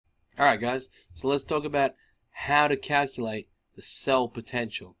Alright guys, so let's talk about how to calculate the cell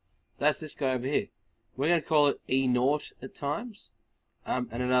potential. That's this guy over here. We're going to call it E0 at times,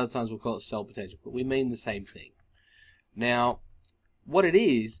 and at other times we'll call it cell potential, but we mean the same thing. Now, what it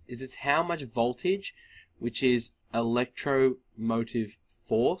is it's how much voltage, which is electromotive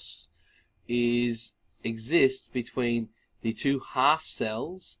force, exists between the two half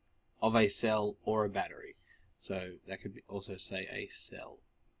cells of a cell or a battery. So that could also say a cell.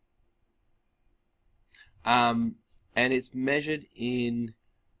 And it's measured in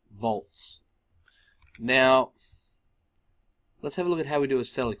volts. Now, let's have a look at how we do a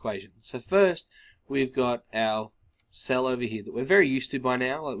cell equation. So first, we've got our cell over here that we're very used to by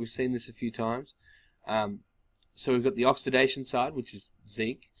now. Like we've seen this a few times. So we've got the oxidation side, which is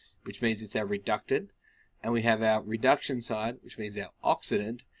zinc, which means it's our reductant. And we have our reduction side, which means our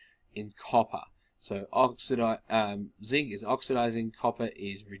oxidant in copper. So zinc is oxidizing, copper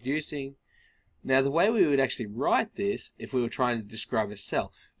is reducing. Now the way we would actually write this, if we were trying to describe a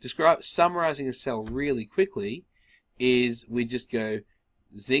cell, summarizing a cell really quickly, is we just go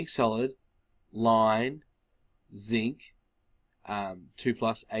zinc solid, line, zinc,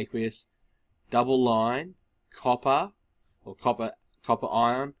 2+ aqueous, double line, copper, or copper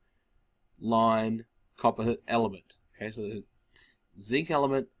ion, line, copper element. Okay, so the zinc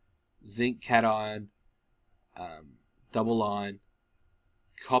element, zinc cation, double line,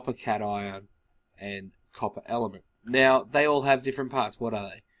 copper cation, and copper element. Now, they all have different parts. What are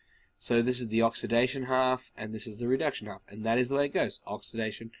they? So this is the oxidation half, and this is the reduction half. And that is the way it goes.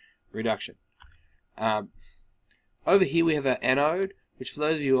 Oxidation, reduction. Over here we have our anode, which for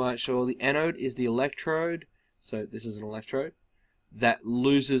those of you who aren't sure, the anode is the electrode, so this is an electrode, that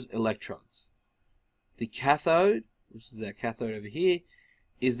loses electrons. The cathode, which is our cathode over here,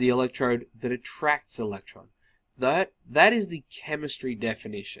 is the electrode that attracts electron. That is the chemistry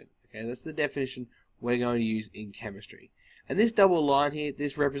definition. Okay, that's the definition we're going to use in chemistry. And this double line here,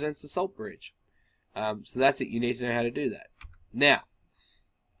 this represents the salt bridge. So that's it. You need to know how to do that. Now,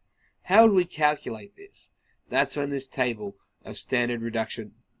 how do we calculate this? That's when this table of standard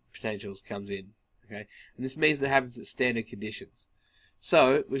reduction potentials comes in. Okay, and this means that happens at standard conditions.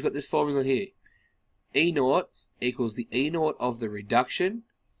 So we've got this formula here. E0 equals the E0 of the reduction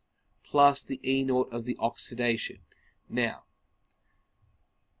plus the E0 of the oxidation. Now,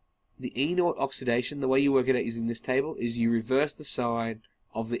 the E0 oxidation, the way you work it out using this table is you reverse the sign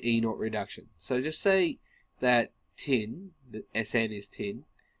of the E0 reduction. So just say that tin, that Sn is tin,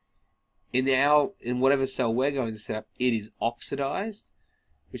 in whatever cell we're going to set up, it is oxidized,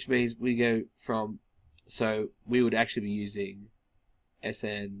 which means we go from, so we would actually be using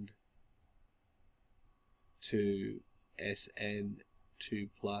Sn to Sn2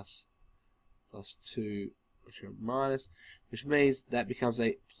 plus 2 minus, which means that becomes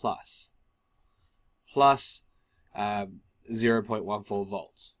a plus 0.14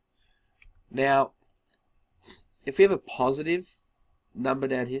 volts. Now, if we have a positive number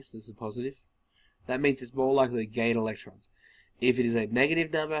down here, so this is positive, that means it's more likely to gain electrons. If it is a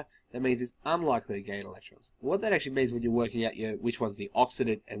negative number, that means it's unlikely to gain electrons. What that actually means when you're working out which one's the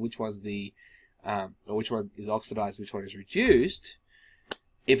oxidant and which one's the or which one is oxidized, which one is reduced.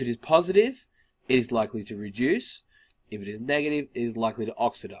 If it is positive, it is likely to reduce. If it is negative, it is likely to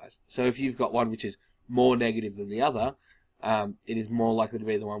oxidize. So if you've got one which is more negative than the other, it is more likely to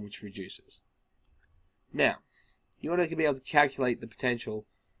be the one which reduces. Now, you want to be able to calculate the potential,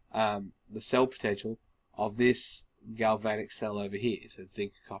 the cell potential of this galvanic cell over here. So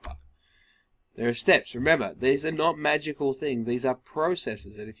zinc, copper. There are steps. Remember, these are not magical things. These are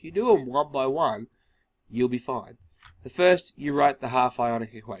processes. And if you do them one by one, you'll be fine. The first, you write the half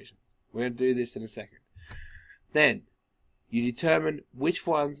ionic equation. We're going to do this in a second. Then, you determine which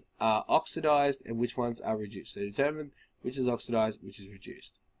ones are oxidized and which ones are reduced. So determine which is oxidized, which is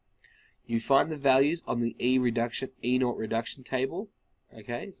reduced. You find the values on the E0 reduction table.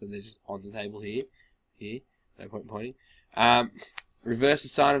 Okay, so they're just on the table here. No point pointing. Reverse the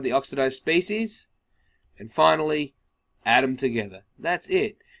sign of the oxidized species. And finally, add them together. That's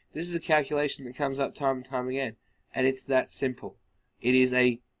it. This is a calculation that comes up time and time again. And it's that simple. It is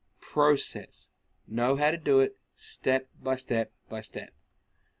a process. Know how to do it step by step by step.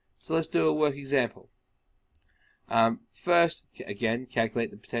 So let's do a work example. First, again,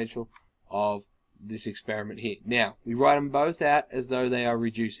 calculate the potential of this experiment here. Now, we write them both out as though they are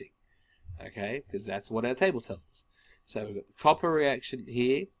reducing. Okay, because that's what our table tells us. So we've got the copper reaction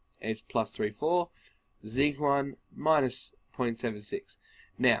here, and it's +3.4. The zinc one, minus 0.76.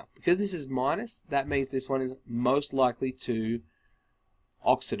 Now, because this is minus, that means this one is most likely to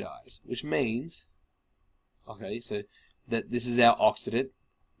oxidize, which means, okay, so that this is our oxidant,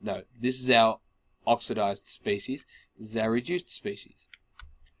 no, this is our oxidized species. This is our reduced species.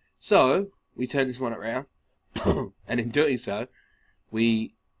 So we turn this one around, and in doing so,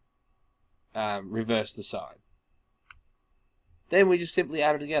 we reverse the sign. Then we just simply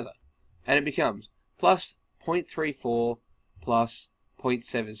add it together, and it becomes plus 0.34 plus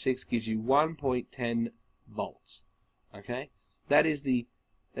 0.76 gives you 1.10 volts. Okay, that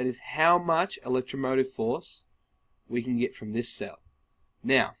is how much electromotive force we can get from this cell.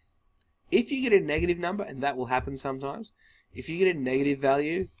 Now, if you get a negative number, and that will happen sometimes, if you get a negative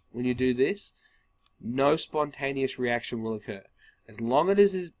value when you do this, no spontaneous reaction will occur. As long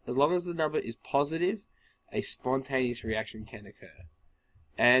as the number is positive, a spontaneous reaction can occur.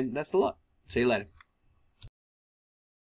 And that's a lot. See you later.